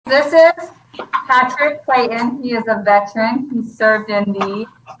This is Patrick Clayton. He is a veteran. He served in the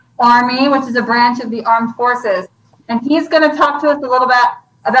Army, which is a branch of the Armed Forces. And he's going to talk to us a little bit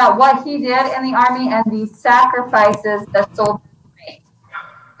about what he did in the Army and the sacrifices that soldiers made.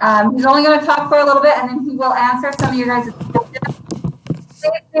 He's only going to talk for a little bit, and then he will answer some of your guys' questions.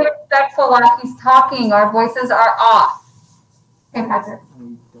 Please be respectful while he's talking. Our voices are off. Hey, Patrick.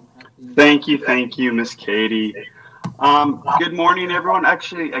 Thank you, Miss Katie. Good morning, everyone.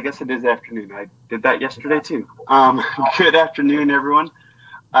 Actually, I guess it is afternoon. I did that yesterday, too. Good afternoon, everyone.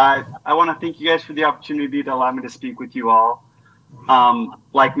 I want to thank you guys for the opportunity to allow me to speak with you all.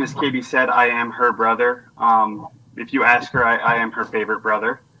 Like Miss Katie said, I am her brother. If you ask her, I am her favorite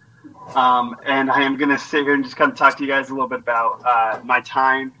brother. And I am going to sit here and just kind of talk to you guys a little bit about my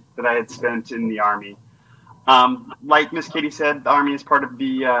time that I had spent in the Army. Like Miss Katie said, the Army is part of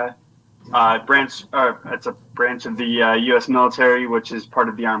the it's a branch of the U.S. military, which is part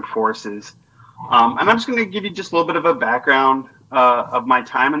of the Armed Forces. And I'm just going to give you just a little bit of a background of my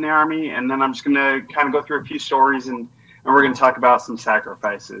time in the Army, and then I'm just going to kind of go through a few stories, and we're going to talk about some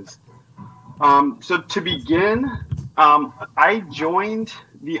sacrifices. So to begin, I joined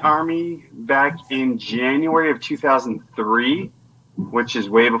the Army back in January of 2003, which is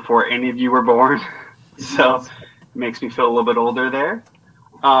way before any of you were born. So it makes me feel a little bit older there.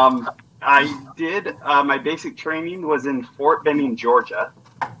 I did my basic training was in Fort Benning, Georgia.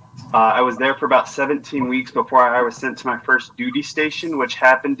 I was there for about 17 weeks before I was sent to my first duty station, which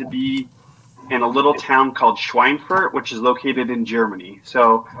happened to be in a little town called Schweinfurt, which is located in Germany.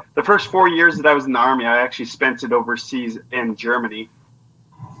 So the first 4 years that I was in the Army, I actually spent it overseas in Germany.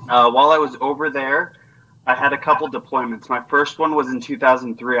 While I was over there, I had a couple deployments. My first one was in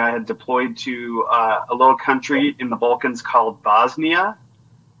 2003. I had deployed to a little country in the Balkans called Bosnia.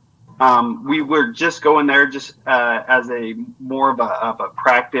 We were just going there just as a more of a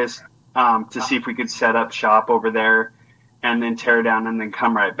practice to see if we could set up shop over there and then tear down and then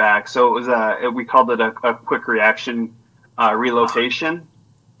come right back. So it was we called it a quick reaction relocation.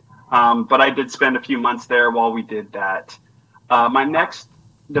 But I did spend a few months there while we did that. My next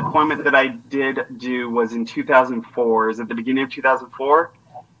deployment that I did do was in 2004. Is at the beginning of 2004,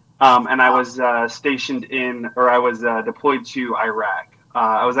 and I was deployed to Iraq.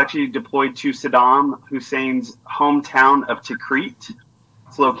 I was actually deployed to Saddam Hussein's hometown of Tikrit.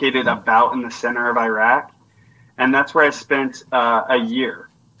 It's located about in the center of Iraq, and that's where I spent a year.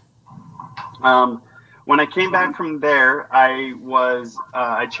 When I came back from there,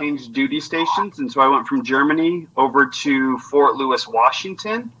 I changed duty stations, and so I went from Germany over to Fort Lewis,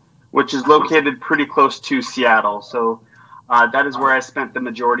 Washington, which is located pretty close to Seattle. So that is where I spent the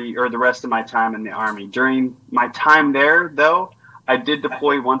majority or the rest of my time in the Army. During my time there, though, I did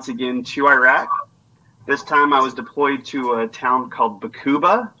deploy once again to Iraq. This time I was deployed to a town called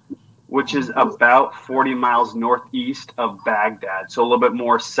Baquba, which is about 40 miles northeast of Baghdad, so a little bit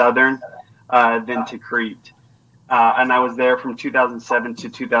more southern than Tikrit. And I was there from 2007 to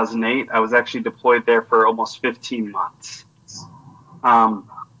 2008. I was actually deployed there for almost 15 months.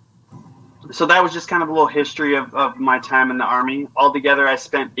 So that was just kind of a little history of my time in the Army. Altogether, I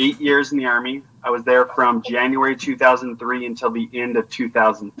spent 8 years in the Army. I was there from January 2003 until the end of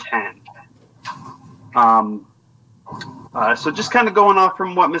 2010. So just kind of going off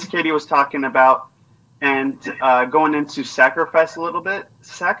from what Miss Katie was talking about and going into sacrifice a little bit.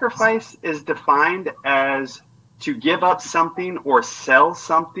 Sacrifice is defined as to give up something or sell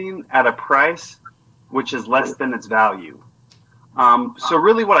something at a price which is less than its value. So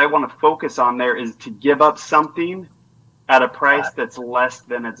really what I want to focus on there is to give up something at a price that's less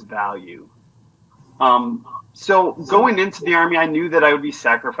than its value. So going into the Army, I knew that I would be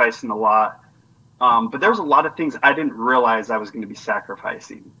sacrificing a lot, but there was a lot of things I didn't realize I was going to be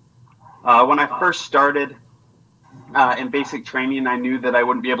sacrificing. When I first started in basic training, I knew that I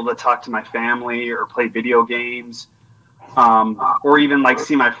wouldn't be able to talk to my family or play video games, or even like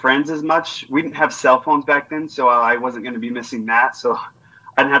see my friends as much. We didn't have cell phones back then, so I wasn't going to be missing that. So I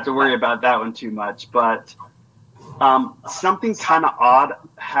didn't have to worry about that one too much. But something kind of odd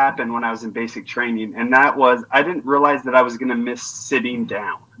happened when I was in basic training, and that was I didn't realize that I was going to miss sitting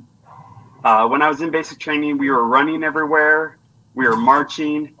down. When I was in basic training, we were running everywhere, we were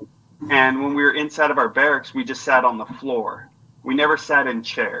marching, and when we were inside of our barracks, we just sat on the floor. We never sat in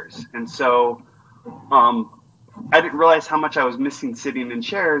chairs. And so I didn't realize how much I was missing sitting in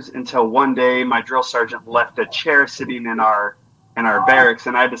chairs until one day my drill sergeant left a chair sitting in our barracks,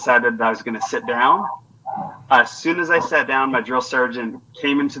 and I decided that I was going to sit down. As soon as I sat down, my drill sergeant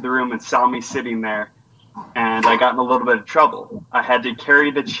came into the room and saw me sitting there, and I got in a little bit of trouble. I had to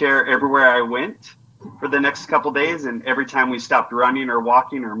carry the chair everywhere I went, for the next couple days, and every time we stopped running or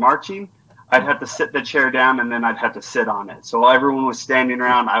walking or marching, I'd have to sit the chair down and then I'd have to sit on it. So while everyone was standing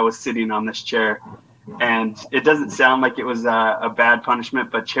around, I was sitting on this chair. And it doesn't sound like it was a bad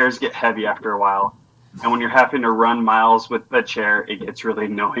punishment, but chairs get heavy after a while. And when you're having to run miles with the chair, it gets really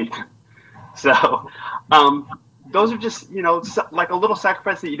annoying. So those are just, like a little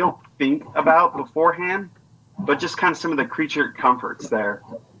sacrifice that you don't think about beforehand, but just kind of some of the creature comforts there.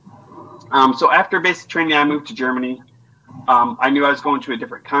 So after basic training, I moved to Germany. I knew I was going to a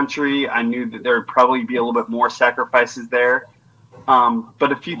different country. I knew that there would probably be a little bit more sacrifices there.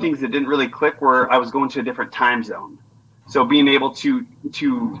 But a few things that didn't really click were I was going to a different time zone. So being able to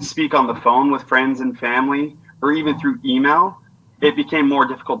speak on the phone with friends and family, or even through email, it became more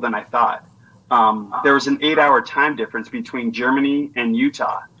difficult than I thought. There was an 8-hour time difference between Germany and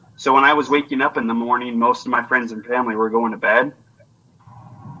Utah. So when I was waking up in the morning, most of my friends and family were going to bed.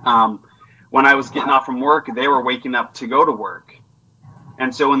 When I was getting off from work, they were waking up to go to work.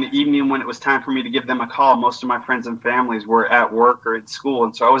 And so in the evening, when it was time for me to give them a call, most of my friends and families were at work or at school.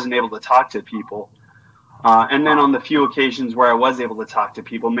 And so I wasn't able to talk to people. And then on the few occasions where I was able to talk to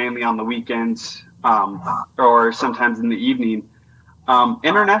people, mainly on the weekends or sometimes in the evening,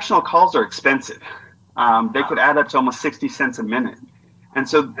 international calls are expensive. They could add up to almost 60 cents a minute. And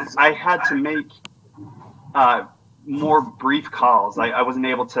so I had to make more brief calls. I wasn't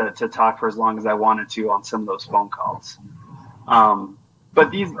able to talk for as long as I wanted to on some of those phone calls. But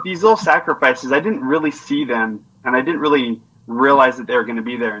these little sacrifices, I didn't really see them, and I didn't really realize that they were going to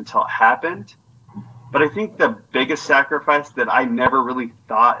be there until it happened. But I think the biggest sacrifice that I never really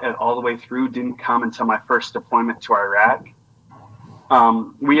thought it all the way through didn't come until my first deployment to Iraq.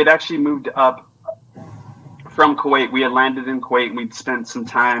 We had actually moved up from Kuwait. We had landed in Kuwait, and we'd spent some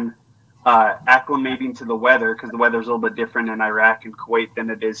time acclimating to the weather, because the weather's a little bit different in Iraq and Kuwait than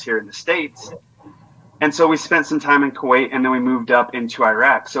it is here in the States. And so we spent some time in Kuwait, and then we moved up into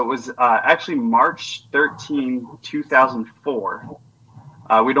Iraq. So it was actually March 13, 2004.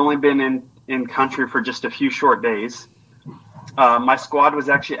 We'd only been in country for just a few short days. My squad was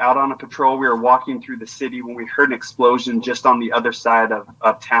actually out on a patrol. We were walking through the city when we heard an explosion just on the other side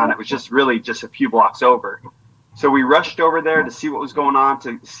of town. It was just really just a few blocks over. So we rushed over there to see what was going on,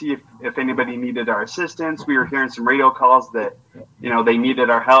 to see if anybody needed our assistance. We were hearing some radio calls that, they needed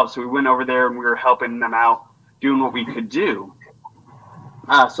our help. So we went over there and we were helping them out, doing what we could do.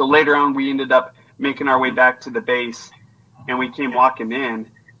 So later on, we ended up making our way back to the base, and we came walking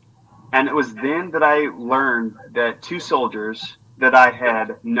in. And it was then that I learned that 2 soldiers that I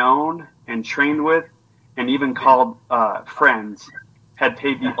had known and trained with and even called friends had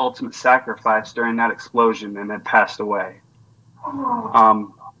paid the ultimate sacrifice during that explosion and had passed away.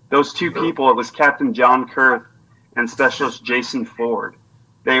 Those 2 people, it was Captain John Kurth and Specialist Jason Ford.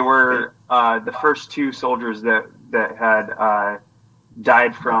 They were the first 2 soldiers that had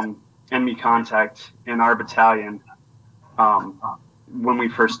died from enemy contact in our battalion when we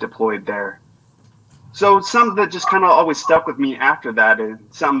first deployed there. So something that just kind of always stuck with me after that, and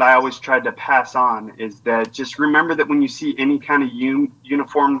something that I always tried to pass on, is that just remember that when you see any kind of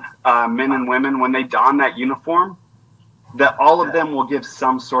uniformed men and women, when they don that uniform, that all of them will give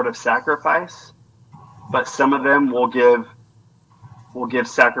some sort of sacrifice, but some of them will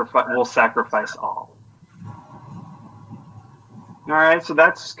sacrifice all. All right, so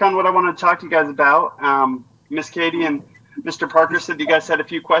that's kind of what I want to talk to you guys about. Miss Katie and Mr. Parker said you guys had a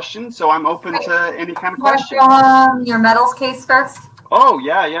few questions, so I'm open to any kind of question. Your medals case first? Oh,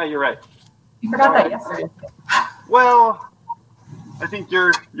 yeah, you're right. You forgot that yesterday. Well, I think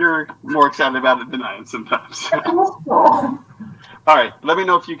you're more excited about it than I am sometimes. All right, let me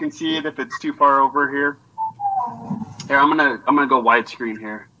know if you can see it, if it's too far over here. Here, I'm gonna go widescreen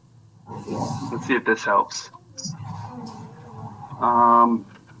here. Let's see if this helps.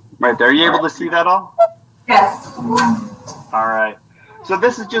 Right there. Are you able to see that all? Yes. All right. So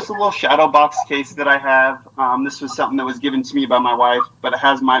this is just a little shadow box case that I have. This was something that was given to me by my wife, but it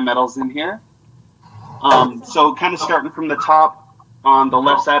has my medals in here. So kind of starting from the top on the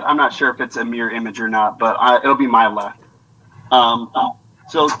left side, I'm not sure if it's a mirror image or not, but it'll be my left.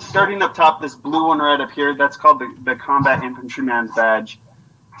 So starting up top, this blue one right up here, that's called the Combat Infantryman's Badge.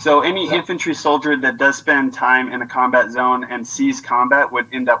 So any infantry soldier that does spend time in a combat zone and sees combat would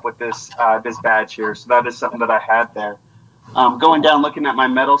end up with this badge here. So that is something that I had there. Going down, looking at my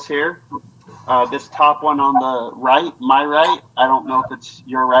medals here, this top one on the right, my right, I don't know if it's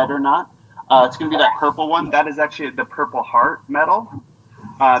your right or not. It's going to be that purple one. That is actually the Purple Heart medal.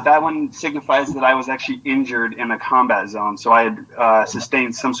 That one signifies that I was actually injured in a combat zone. So I had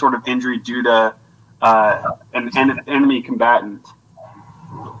sustained some sort of injury due to an enemy combatant.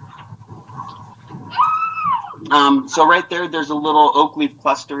 So right there's a little oak leaf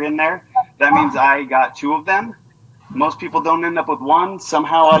cluster in there. That means I got 2 of them. Most people don't end up with 1.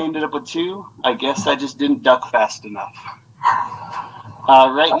 Somehow I ended up with 2. I guess I just didn't duck fast enough.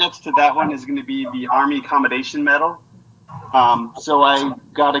 Right next to that one is going to be the Army Accommodation Medal. So I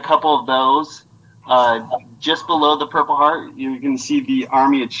got a couple of those. Just below the Purple Heart, you can see the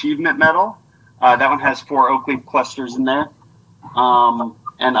Army Achievement Medal. That one has 4 oak leaf clusters in there.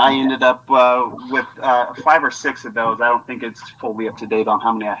 And I ended up with 5 or 6 of those. I don't think it's fully up to date on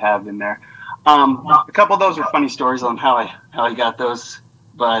how many I have in there. A couple of those are funny stories on how I got those,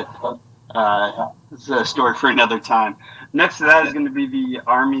 but it's a story for another time. Next to that is going to be the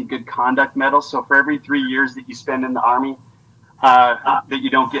Army Good Conduct Medal. So for every 3 years that you spend in the Army that you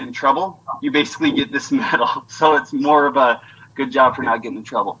don't get in trouble, you basically get this medal. So it's more of a good job for not getting in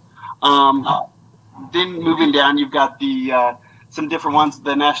trouble. Then moving down, you've got the some different ones: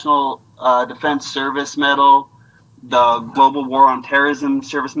 the National Defense Service Medal, the Global War on Terrorism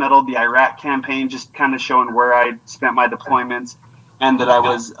Service Medal, the Iraq campaign, just kind of showing where I spent my deployments, and that I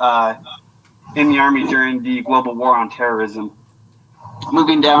was in the Army during the Global War on Terrorism.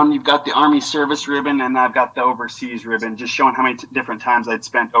 Moving down, you've got the Army Service Ribbon, and I've got the Overseas Ribbon, just showing how many different times I'd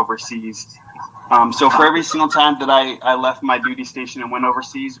spent overseas. So for every single time that I left my duty station and went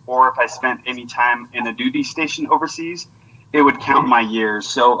overseas, or if I spent any time in a duty station overseas, it would count my years.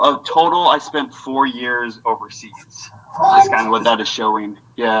 So total, I spent 4 years overseas. That's kind of what that is showing.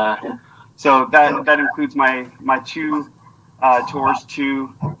 Yeah. So that includes my 2 tours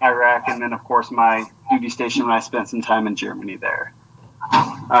to Iraq, and then of course my duty station when I spent some time in Germany there.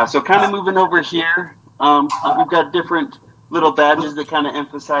 So kind of moving over here, we've got different little badges that kind of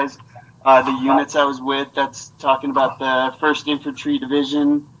emphasize the units I was with. That's talking about the 1st Infantry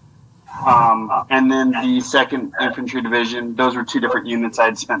Division, and then the 2nd Infantry Division. Those were 2 different units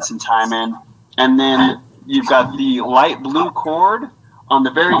I'd spent some time in. And then you've got the light blue cord on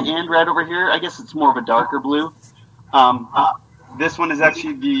the very end right over here. I guess it's more of a darker blue. This one is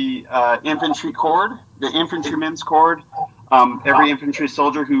actually the infantry cord, the infantryman's cord. Every infantry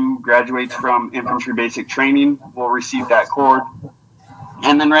soldier who graduates from infantry basic training will receive that cord.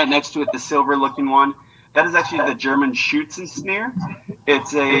 And then right next to it, the silver looking one, that is actually the German Schützensnare.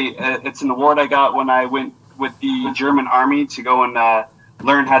 It's an award I got when I went with the German Army to go and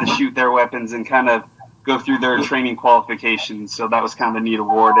learn how to shoot their weapons and kind of go through their training qualifications. So that was kind of a neat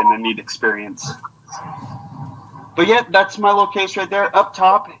award and a neat experience. But yeah, that's my little case right there. Up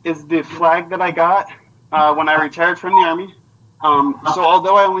top is the flag that I got when I retired from the Army. So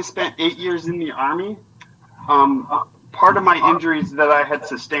although I only spent 8 years in the Army, part of my injuries that I had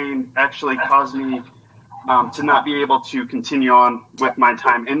sustained actually caused me to not be able to continue on with my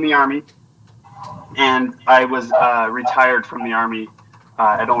time in the Army. And I was retired from the Army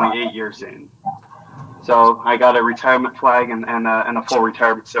at only 8 years in. So I got a retirement flag and a full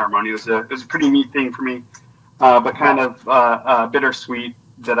retirement ceremony. It was a pretty neat thing for me, but kind of bittersweet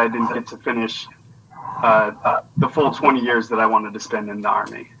that I didn't get to finish the full 20 years that I wanted to spend in the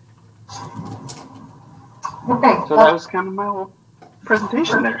Army. Okay. So that was kind of my little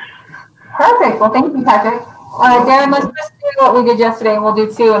presentation there. Perfect. Well, thank you, Patrick. Darren, let's just do what we did yesterday, and we'll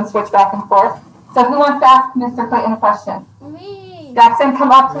do 2 and switch back and forth. So who wants to ask Mr. Clayton a question? Me. Jackson,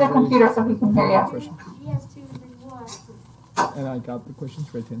 come up to the computer so he can hear you. He has 2, 3, 1. And I got the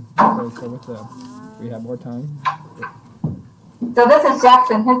questions written. So with we have more time. So this is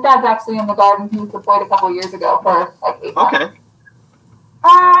Jackson. His dad's actually in the Guard, and he was deployed a couple years ago for like 8 months. Okay.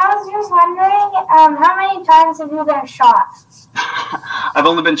 I was just wondering, how many times have you been shot? I've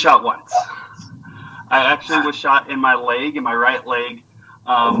only been shot once. I actually was shot in my right leg,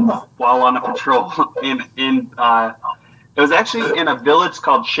 while on a patrol it was actually in a village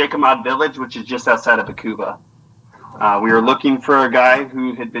called Sheikh Ahmad Village, which is just outside of Bakuba. We were looking for a guy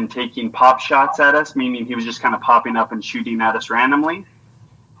who had been taking pop shots at us, meaning he was just kind of popping up and shooting at us randomly.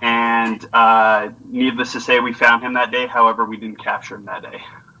 And needless to say, we found him that day. However, we didn't capture him that day.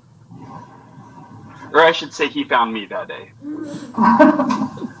 Or I should say he found me that day. Who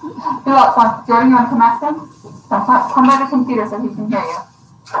else wants? Jordan, you want to come ask him? Come by the computer so he can hear you.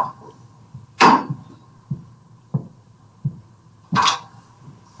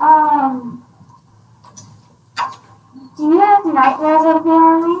 Do you have nightmares of the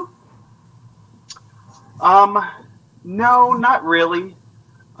Army? No, not really.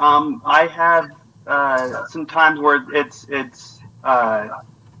 I have some times where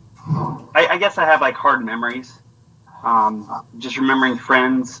I guess I have like hard memories. Just remembering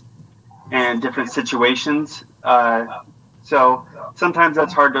friends and different situations. So sometimes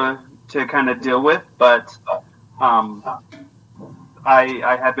that's hard to kind of deal with, but I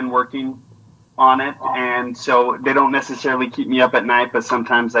have been working on it, and so they don't necessarily keep me up at night, but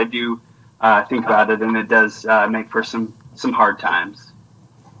sometimes I do think about it, and it does make for some hard times.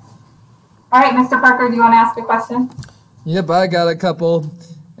 All right, Mr. Parker, do you want to ask a question? Yep, I got a couple,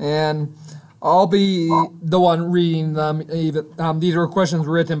 and I'll be the one reading them. These were questions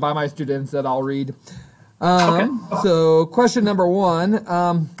written by my students that I'll read. Okay. So, question number one,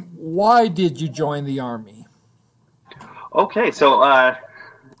 why did you join the Army? Okay, so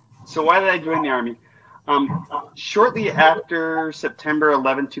why did I join the Army? Shortly after September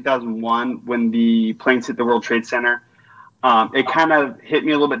 11, 2001, when the planes hit the World Trade Center, it kind of hit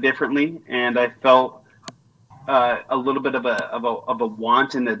me a little bit differently, and I felt a little bit of a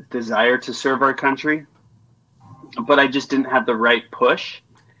want and a desire to serve our country, but I just didn't have the right push.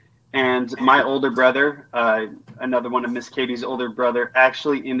 And my older brother, another one of Miss Katie's older brother,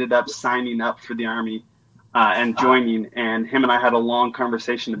 actually ended up signing up for the Army and joining. And him and I had a long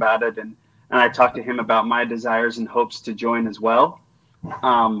conversation about it, and I talked to him about my desires and hopes to join as well.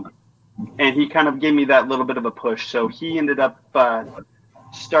 And he kind of gave me that little bit of a push. So he ended up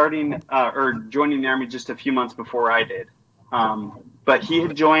starting or joining the Army just a few months before I did. But he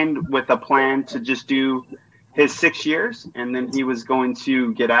had joined with a plan to just do his 6 years, and then he was going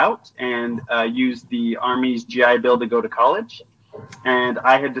to get out and use the Army's GI Bill to go to college. And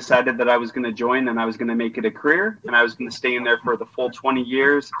I had decided that I was going to join, and I was going to make it a career, and I was going to stay in there for the full 20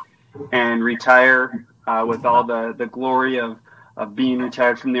 years and retire with all the glory of being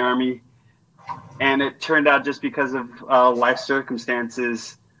retired from the Army. And it turned out, just because of life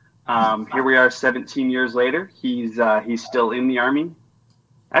circumstances, here we are 17 years later. He's still in the Army.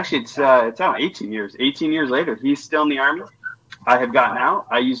 Actually, it's now 18 years. 18 years later, he's still in the Army. I have gotten out.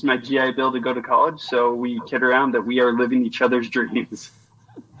 I used my GI Bill to go to college, so we kid around that we are living each other's dreams.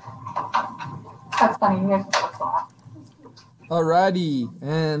 That's funny. Alrighty,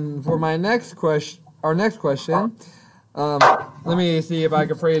 and for my next question, let me see if I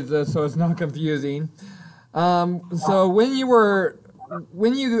can phrase this so it's not confusing. So when you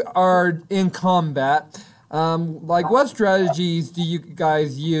are in combat, like, what strategies do you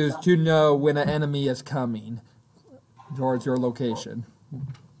guys use to know when an enemy is coming towards your location?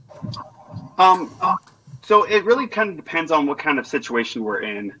 So it really kind of depends on what kind of situation we're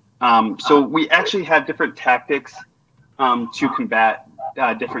in. So we actually have different tactics to combat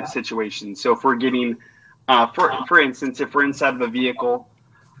different situations. So if we're getting, for instance, if we're inside of a vehicle,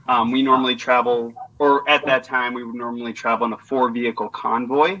 we normally travel, or at that time we would normally travel in a 4-vehicle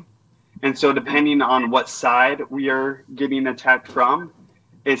convoy. And so depending on what side we are getting attacked from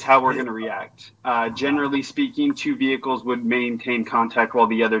is how we're going to react. Generally speaking, 2 vehicles would maintain contact while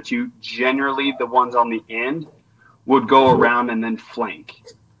the other 2, generally the ones on the end, would go around and then flank.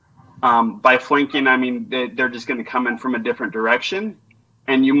 By flanking, I mean they're just going to come in from a different direction,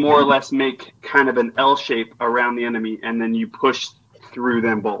 and you more or less make kind of an L shape around the enemy, and then you push through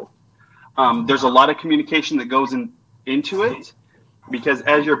them both. There's a lot of communication that goes into it, because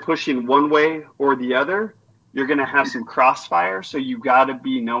as you're pushing one way or the other, you're going to have some crossfire. So you've got to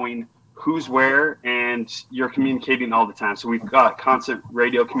be knowing who's where, and you're communicating all the time. So we've got constant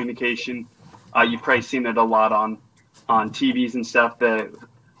radio communication. You've probably seen it a lot on TVs and stuff, that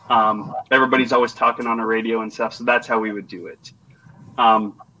everybody's always talking on a radio and stuff. So that's how we would do it.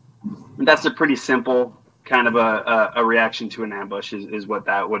 That's a pretty simple kind of a reaction to an ambush is what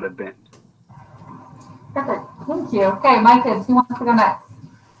that would have been. Perfect. Thank you. Okay, my kids, who wants to go next?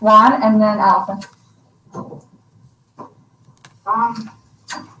 Juan and then Allison.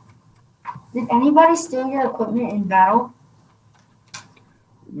 Did anybody steal your equipment in battle?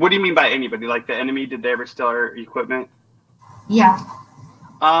 What do you mean by anybody? Like the enemy? Did they ever steal our equipment? Yeah.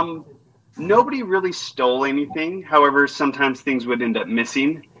 Nobody really stole anything. However, sometimes things would end up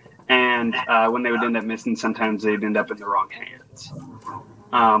missing. And when they would end up missing, sometimes they'd end up in the wrong hands.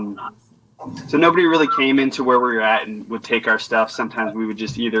 So nobody really came into where we were at and would take our stuff. Sometimes we would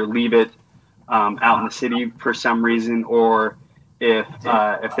just either leave it out in the city for some reason, or if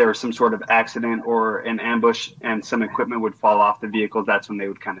there was some sort of accident or an ambush and some equipment would fall off the vehicle, that's when they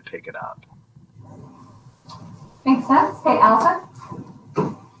would kind of pick it up. Makes sense. Okay, Allison?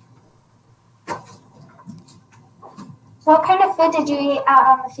 What kind of food did you eat out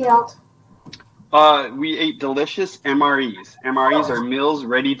on the field? We ate delicious MREs. MREs are meals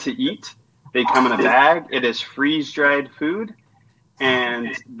ready to eat. They come in a bag. It is freeze-dried food.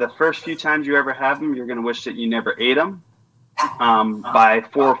 And the first few times you ever have them, you're going to wish that you never ate them. By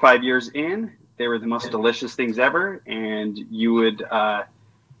 4 or 5 years in, they were the most delicious things ever. And you would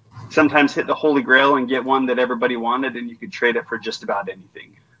sometimes hit the Holy Grail and get one that everybody wanted, and you could trade it for just about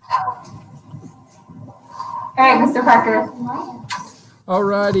anything. All right, Mr. Parker.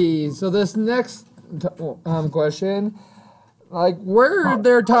 Alrighty. So this next question, like, were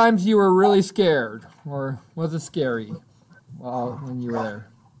there times you were really scared, or was it scary when you were there?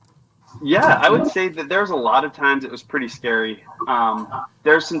 Yeah, I would say that there's a lot of times it was pretty scary.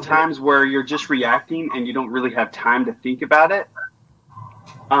 There's some times where you're just reacting and you don't really have time to think about it.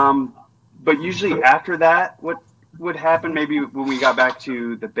 But usually after that, what would happen, maybe when we got back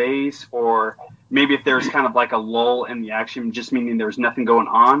to the base, or maybe if there was kind of like a lull in the action, just meaning there was nothing going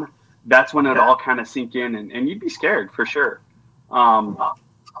on, that's when it all kind of sink in, and you'd be scared for sure.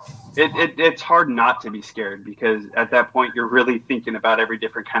 It's hard not to be scared, because at that point you're really thinking about every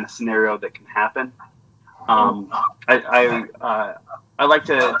different kind of scenario that can happen. I like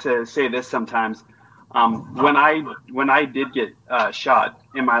to say this sometimes. When I did get shot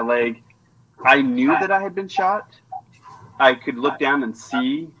in my leg, I knew that I had been shot. I could look down and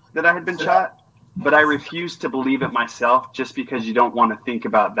see that I had been shot, but I refused to believe it myself, just because you don't want to think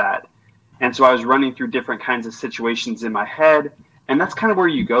about that. And so I was running through different kinds of situations in my head. And that's kind of where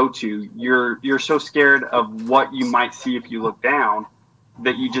you go to. You're so scared of what you might see if you look down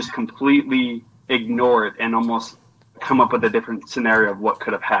that you just completely ignore it and almost come up with a different scenario of what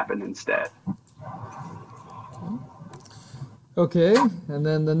could have happened instead. Okay, and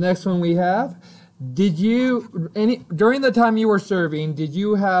then the next one we have, during the time you were serving, did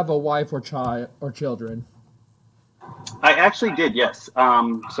you have a wife or child or children? I actually did, yes.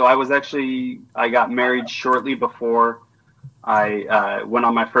 So I got married shortly before I went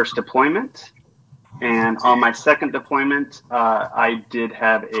on my first deployment, and on my second deployment, I did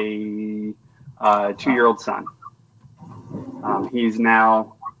have a 2-year-old son. He's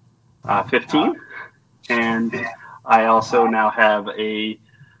now 15, and I also now have a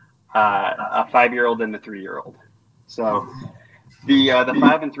 5-year-old and a 3-year-old. So the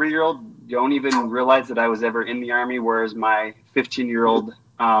 5 and 3-year-old don't even realize that I was ever in the Army, whereas my 15-year-old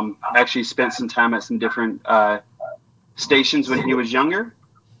actually spent some time at some different stations when he was younger,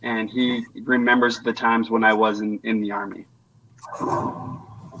 and he remembers the times when I was in the Army.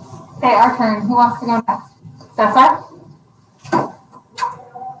 Okay, our turn. Who wants to go next? Cesar?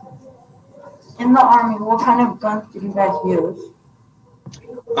 In the Army, what kind of guns did you guys use?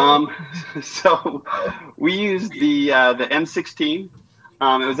 So we used the M16. It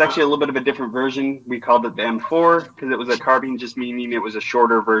was actually a little bit of a different version. We called it the M4 because it was a carbine, just meaning it was a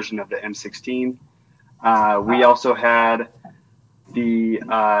shorter version of the M16. We also had the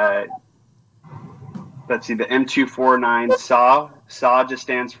M249 SAW. SAW just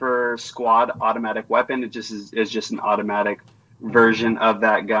stands for Squad Automatic Weapon. It just is just an automatic version of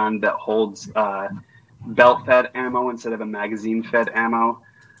that gun that holds belt-fed ammo instead of a magazine-fed ammo.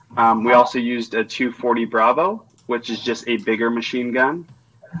 We also used a 240 Bravo, which is just a bigger machine gun.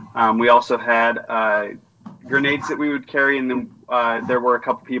 We also had grenades that we would carry, and then there were a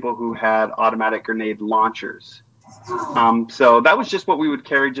couple people who had automatic grenade launchers. So that was just what we would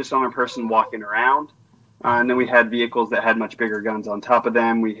carry just on a person walking around. And then we had vehicles that had much bigger guns on top of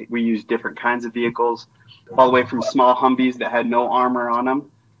them. We used different kinds of vehicles, all the way from small Humvees that had no armor on them,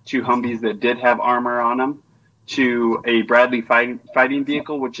 to Humvees that did have armor on them, to a Bradley fighting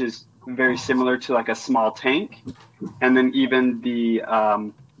vehicle, which is very similar to like a small tank. And then even the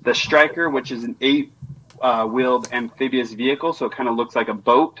Striker, which is an 8-wheeled amphibious vehicle, so it kind of looks like a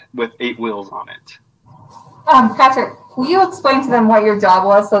boat with 8 wheels on it. Patrick, will you explain to them what your job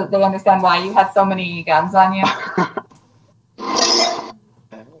was so that they understand why you had so many guns on you?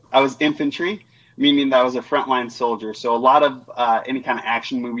 I was infantry, meaning that I was a frontline soldier. So a lot of any kind of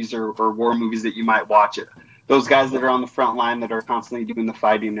action movies or war movies that you might watch, those guys that are on the front line that are constantly doing the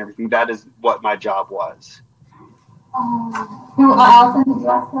fighting and everything, that is what my job was. Allison, did you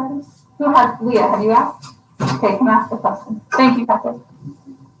ask that? Who has Leah? Have you asked? Okay, can I ask the question? Thank you, Patrick.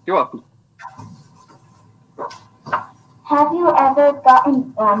 You're welcome. Have you ever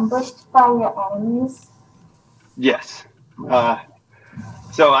gotten ambushed by your enemies? Yes.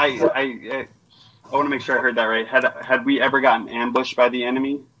 So I want to make sure I heard that right. Had we ever gotten ambushed by the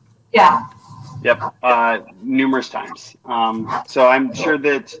enemy? Yeah. Yep. Numerous times. So I'm sure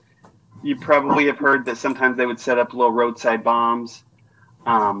that you probably have heard that sometimes they would set up little roadside bombs.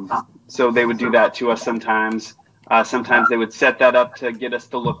 So they would do that to us sometimes. Sometimes they would set that up to get us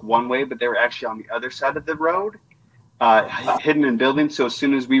to look one way, but they were actually on the other side of the road, hidden in buildings. So as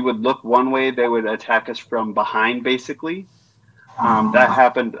soon as we would look one way, they would attack us from behind, basically. That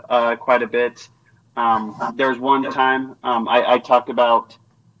happened quite a bit. There was one time I talked about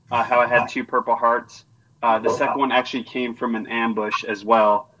how I had 2 Purple Hearts. The second one actually came from an ambush as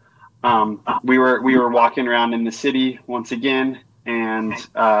well. We were walking around in the city once again, and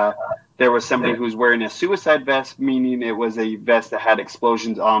there was somebody who was wearing a suicide vest, meaning it was a vest that had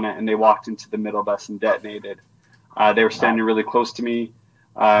explosions on it, and they walked into the middle of us and detonated. They were standing really close to me,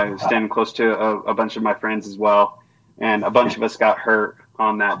 standing close to a bunch of my friends as well, and a bunch of us got hurt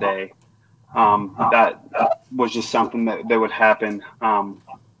on that day. That was just something that would happen.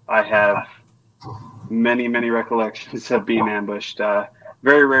 I have many recollections of being ambushed.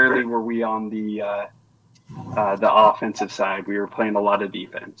 Very rarely were we on the offensive side. We were playing a lot of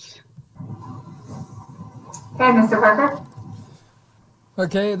defense. Okay, Mr. Parker.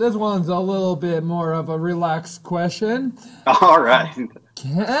 Okay, this one's a little bit more of a relaxed question. All right.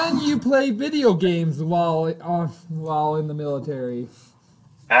 Can you play video games while in the military?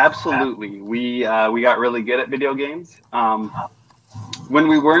 Absolutely. We got really good at video games. When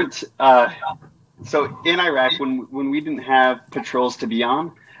we weren't so in Iraq, when we didn't have patrols to be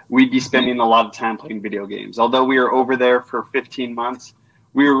on, we'd be spending a lot of time playing video games. Although we were over there for 15 months,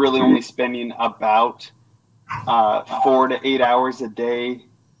 we were really only spending about 4 to 8 hours a day,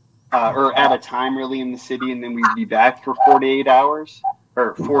 or at a time, really, in the city, and then we'd be back for 4 to 8 hours,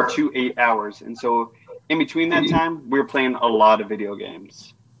 or 4 to 8 hours. And so, in between that time, we were playing a lot of video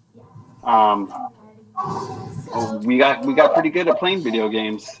games. We got pretty good at playing video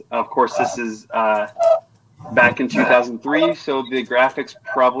games. Of course, this is back in 2003, so the graphics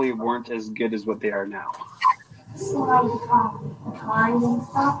probably weren't as good as what they are now. No,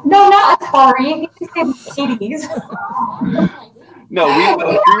 not Atari. You said 80s. No,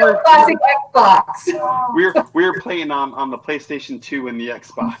 we were classic Xbox. we were playing on the PlayStation 2 and the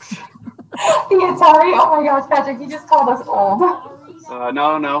Xbox. The Atari. Oh my gosh, Patrick, you just called us old.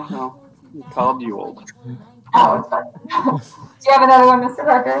 No. We called you old. Oh, it's fine. Do you have another one, Mr.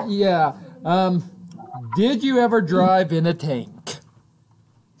 Parker? Yeah. Did you ever drive in a tank?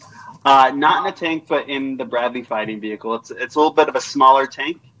 Not in a tank, but in the Bradley fighting vehicle. It's a little bit of a smaller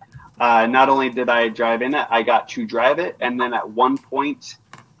tank. Not only did I drive in it, I got to drive it, and then at one point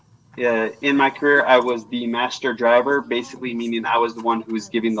in my career, I was the master driver, basically meaning I was the one who was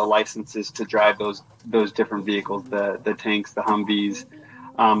giving the licenses to drive those different vehicles, the tanks, the Humvees.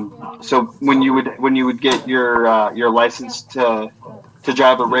 So when you would get your license to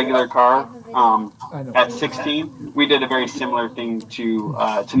drive a regular car at 16, we did a very similar thing to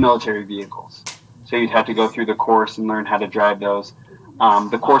military vehicles. So you'd have to go through the course and learn how to drive those.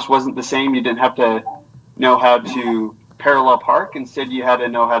 The course wasn't the same. You didn't have to know how to parallel park. Instead, you had to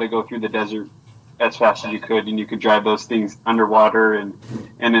know how to go through the desert as fast as you could, and you could drive those things underwater and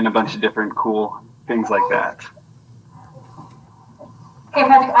in a bunch of different cool things like that. Okay,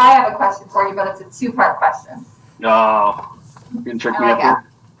 Patrick, I have a question for you, but it's a two-part question. Oh, you can trick me up here?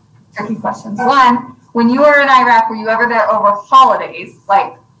 Tricky questions. One, when you were in Iraq, were you ever there over holidays,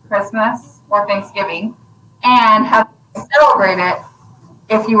 like Christmas or Thanksgiving? And how did you celebrate it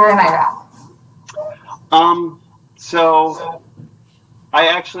if you were in Iraq? So I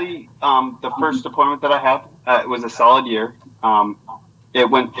actually, the first deployment that I had, it was a solid year. It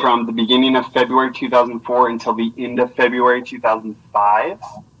went from the beginning of February 2004 until the end of February 2005.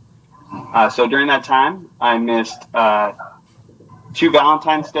 So during that time, I missed 2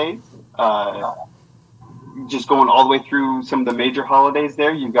 Valentine's Days. Just going all the way through some of the major holidays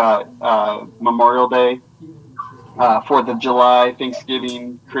there. You got Memorial Day, 4th of July,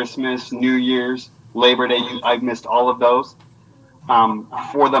 Thanksgiving, Christmas, New Year's, Labor Day. I've missed all of those.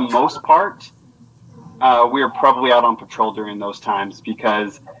 For the most part, we were probably out on patrol during those times,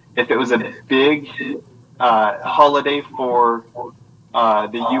 because if it was a big holiday for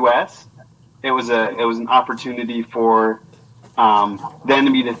the U.S., it was an opportunity for the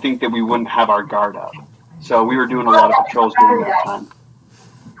enemy to think that we wouldn't have our guard up. So we were doing a lot of patrols during that time.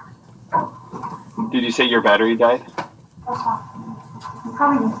 Did you say your battery died?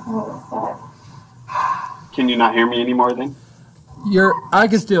 Can you not hear me anymore then? I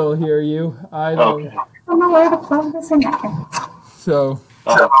can still hear you. I don't. Okay. I don't know where to plug this in. So.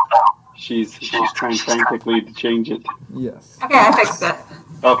 She's trying frantically to change it. Yes. Okay, I fixed it.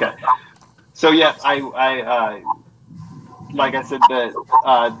 Okay. So yeah, I like I said, that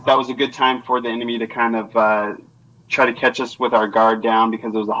was a good time for the enemy to kind of try to catch us with our guard down,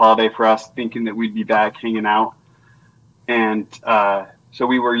 because it was a holiday for us, thinking that we'd be back hanging out. And so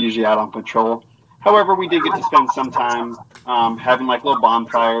we were usually out on patrol. However, we did get to spend some time having like little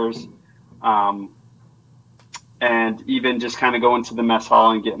bonfires, and even just kind of going to the mess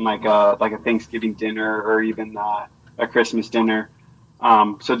hall and getting like a Thanksgiving dinner, or even a Christmas dinner.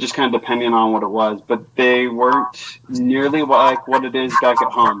 So just kind of depending on what it was, but they weren't nearly like what it is back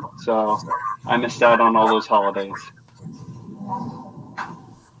at home. So I missed out on all those holidays.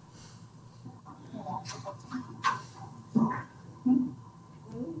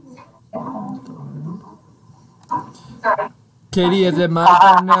 Katie, is it my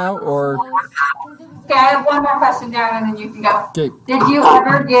turn now, or? Okay, I have one more question, Darren, and then you can go. Okay. Did you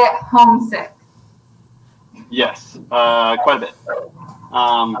ever get homesick? Yes, quite a bit.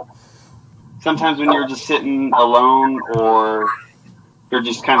 Sometimes when you're just sitting alone or you're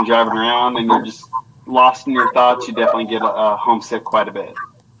just kind of driving around and you're just lost in your thoughts, you definitely get homesick quite a bit.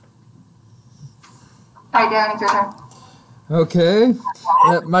 All right, Darren, it's your turn. Okay.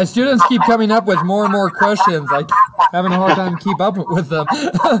 My students keep coming up with more and more questions. I'm having a hard time keep up with them.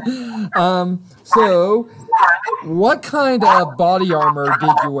 So, what kind of body armor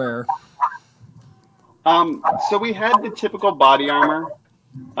did you wear? So we had the typical body armor,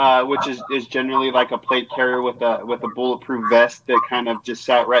 which is generally like a plate carrier with a bulletproof vest that kind of just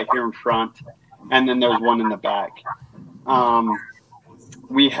sat right here in front, and then there's one in the back.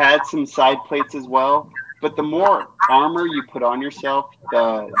 We had some side plates as well, but the more armor you put on yourself,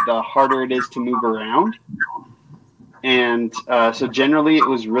 the harder it is to move around. And so generally it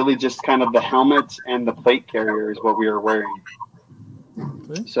was really just kind of the helmet and the plate carrier is what we were wearing.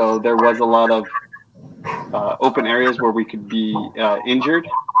 Okay. So there was a lot of open areas where we could be injured,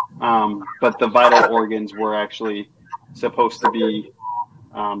 but the vital organs were actually supposed to be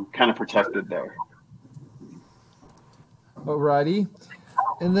kind of protected there. Alrighty.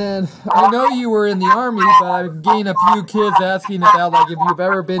 And then I know you were in the Army, but I'm getting a few kids asking about like if you've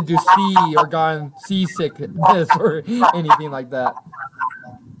ever been to sea or gotten seasickness or anything like that.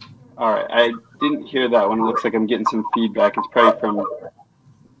 All right, I didn't hear that one. It looks like I'm getting some feedback. It's probably from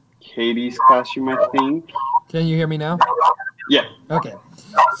Katie's classroom, I think. Can you hear me now? Yeah. Okay.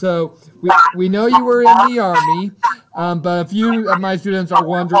 So we know you were in the Army, but a few of my students are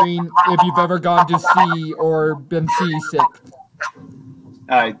wondering if you've ever gone to sea or been seasick.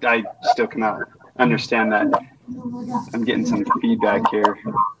 I still cannot understand that. I'm getting some feedback here.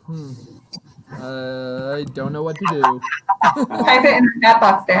 I don't know what to do. Type it in the chat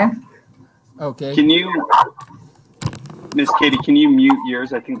box, Darren. Okay. Can you, Miss Katie, can you mute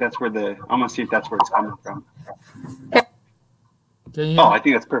yours? I think that's where I'm gonna see if that's where it's coming from. Can you hear Oh, me? I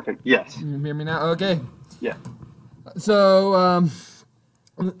think that's perfect. Yes. You hear me now? Okay. Yeah. So,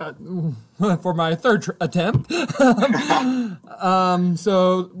 for my third attempt,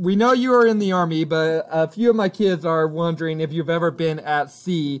 so we know you are in the Army, but a few of my kids are wondering if you've ever been at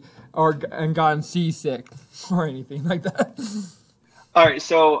sea and gotten seasick or anything like that. All right.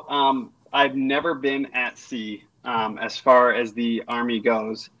 So I've never been at sea as far as the Army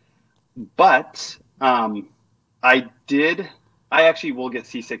goes, but I actually will get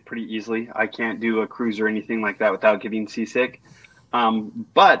seasick pretty easily. I can't do a cruise or anything like that without getting seasick.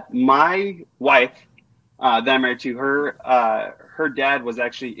 But my wife that I'm married to, her dad was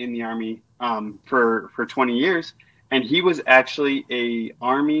actually in the Army for 20 years, and he was actually a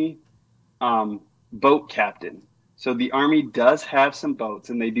Army boat captain. So the Army does have some boats,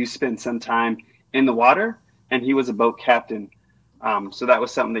 and they do spend some time in the water, and he was a boat captain. So that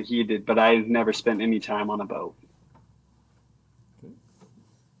was something that he did, but I've never spent any time on a boat.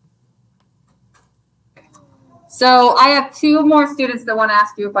 So I have two more students that want to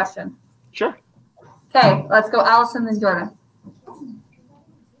ask you a question. Sure. Okay, let's go Allison and Jordan.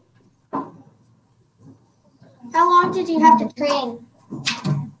 How long did you have to train?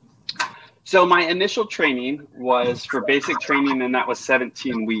 So my initial training was for basic training, and that was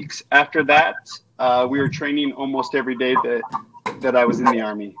 17 weeks. After that, we were training almost every day that I was in the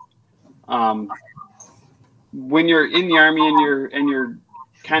Army. When you're in the Army and you're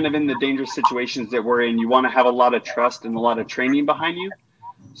kind of in the dangerous situations that we're in, you want to have a lot of trust and a lot of training behind you.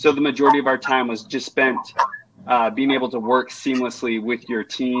 So the majority of our time was just spent being able to work seamlessly with your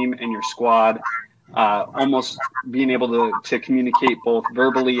team and your squad, almost being able to communicate both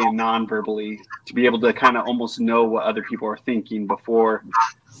verbally and non-verbally, to be able to kind of almost know what other people are thinking before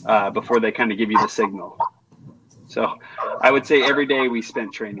they kind of give you the signal. So I would say every day we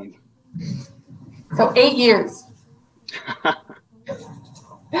spent training. So 8 years.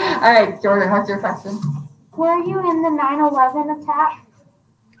 All right, Jordan, what's your question? Were you in the 9/11 attack?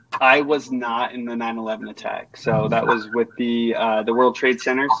 I was not in the 9/11 attack. So that was with the World Trade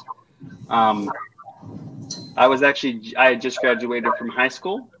Centers. I had just graduated from high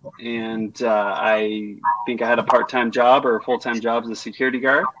school, and I think I had a part-time job or a full-time job as a security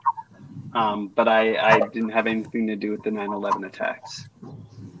guard. But I didn't have anything to do with the 9/11 attacks.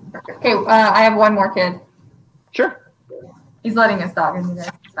 Okay, I have one more kid. Sure. He's letting his dog in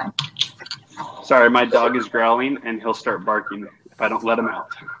there. It's fine. Sorry, my dog is growling, and he'll start barking if I don't let him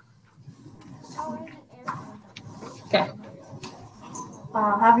out. Okay.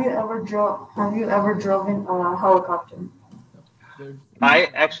 Have you ever driven a helicopter? I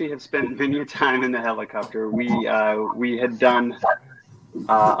actually have spent many a time in the helicopter. We had done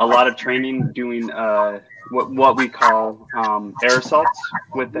a lot of training doing what we call air assaults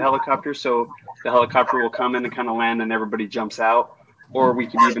with the helicopter. So the helicopter will come in and kind of land, and everybody jumps out. Or we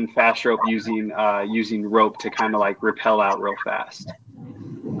could even fast rope using rope to kind of like rappel out real fast.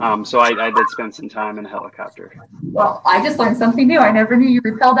 So I did spend some time in a helicopter. Well, I just learned something new. I never knew you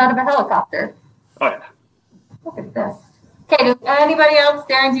rappelled out of a helicopter. Oh yeah. Look at this. Okay, does anybody else,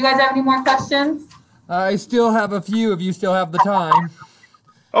 Darren, do you guys have any more questions? I still have a few if you still have the time.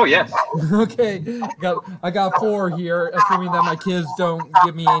 Oh yes. Okay, I got 4 here, assuming that my kids don't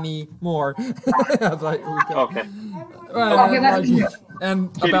give me any more. I was like, Okay.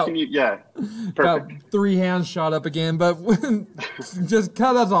 And Katie, about, can you, yeah, about perfect. 3 hands shot up again, but just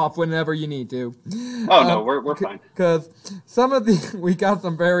cut us off whenever you need to. Oh no, we're fine. Because some of we got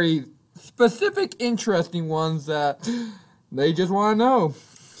some very specific, interesting ones that they just want to know.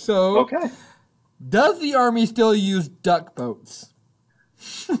 So, Okay. Does the Army still use duck boats?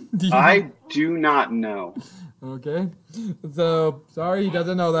 I do not know. Okay. So, sorry, he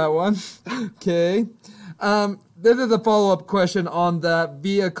doesn't know that one. Okay. This is a follow-up question on that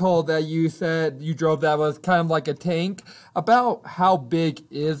vehicle that you said you drove that was kind of like a tank. About how big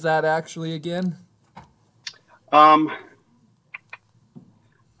is that actually again? I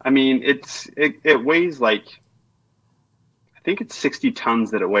mean, it weighs like, I think it's 60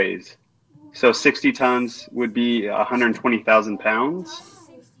 tons that it weighs. So 60 tons would be 120,000 pounds.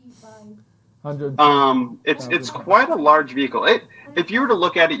 100. It's quite a large vehicle. If you were to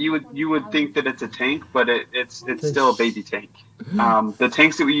look at it, you would think that it's a tank, but it's still a baby tank. The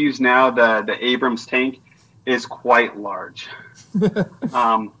tanks that we use now, the Abrams tank, is quite large.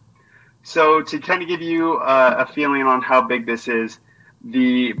 So to kind of give you a feeling on how big this is,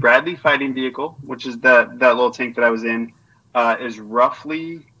 the Bradley fighting vehicle, which is that little tank that I was in, is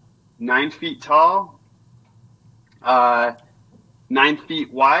roughly 9 feet tall, 9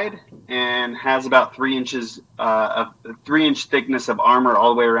 feet wide, and has about 3 inches of 3-inch thickness of armor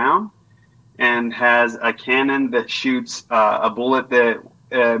all the way around, and has a cannon that shoots a bullet that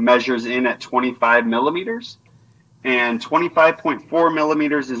measures in at 25 millimeters, and 25.4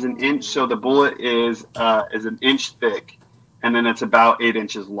 millimeters is an inch, so the bullet is an inch thick, and then it's about 8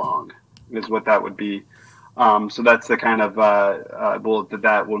 inches long, is what that would be. So that's the kind of bullet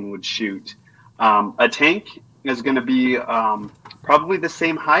that one would shoot. A tank is going to be probably the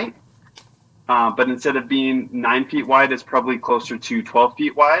same height, but instead of being 9 feet wide, it's probably closer to 12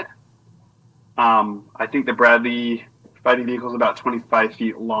 feet wide. I think the Bradley fighting vehicle is about 25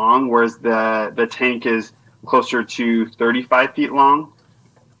 feet long, whereas the tank is closer to 35 feet long,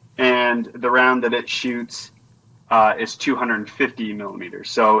 and the round that it shoots is 250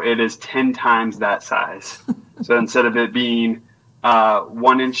 millimeters. So it is 10 times that size. So instead of it being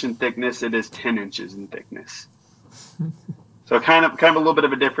 1 inch in thickness, it is 10 inches in thickness. So kind of a little bit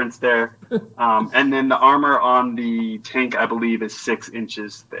of a difference there. And then the armor on the tank, I believe, is 6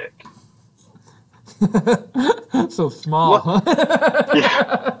 inches thick. So small, huh?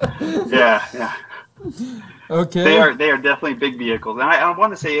 Yeah. Okay. They are definitely big vehicles, and I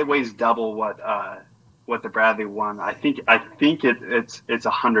want to say it weighs double what the Bradley one. I think it's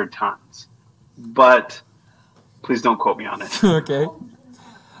 100 tons, but please don't quote me on it. Okay.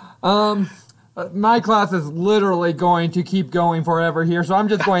 My class is literally going to keep going forever here, so I'm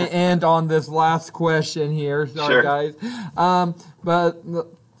just going to end on this last question here. Sorry, Sure. guys.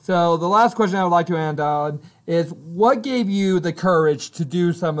 So the last question I would like to end on is, what gave you the courage to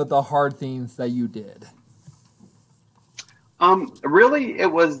do some of the hard things that you did? Really,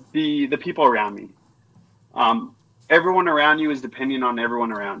 it was the people around me. Everyone around you is depending on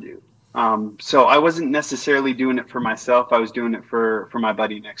everyone around you. So I wasn't necessarily doing it for myself. I was doing it for my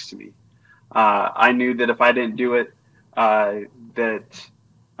buddy next to me. I knew that if I didn't do it, that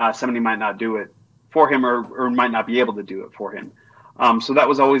somebody might not do it for him or might not be able to do it for him. So that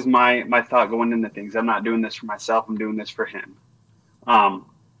was always my thought going into things. I'm not doing this for myself. I'm doing this for him.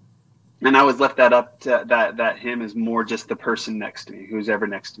 And I always left that up to that him is more just the person next to me, who's ever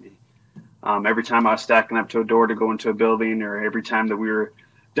next to me. Every time I was stacking up to a door to go into a building, or every time that we were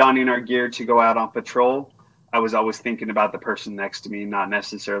donning our gear to go out on patrol, I was always thinking about the person next to me, not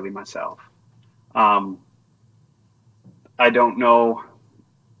necessarily myself. I don't know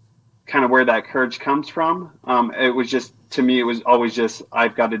kind of where that courage comes from. It was just, to me, it was always just,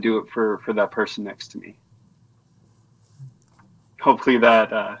 I've got to do it for that person next to me. Hopefully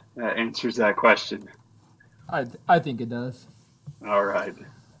that answers that question. I think it does. All right.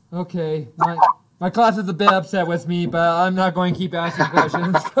 Okay. My class is a bit upset with me, but I'm not going to keep asking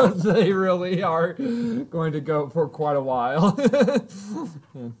questions because they really are going to go for quite a while.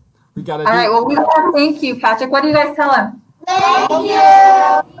 We got to. All right. Well, we want to thank you, Patrick. What do you guys tell him? Thank you.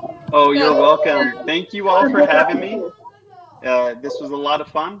 Oh, you're welcome. Thank you all for having me. This was a lot of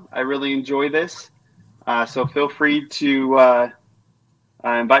fun. I really enjoy this. So feel free to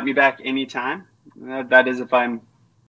invite me back anytime. That is if I'm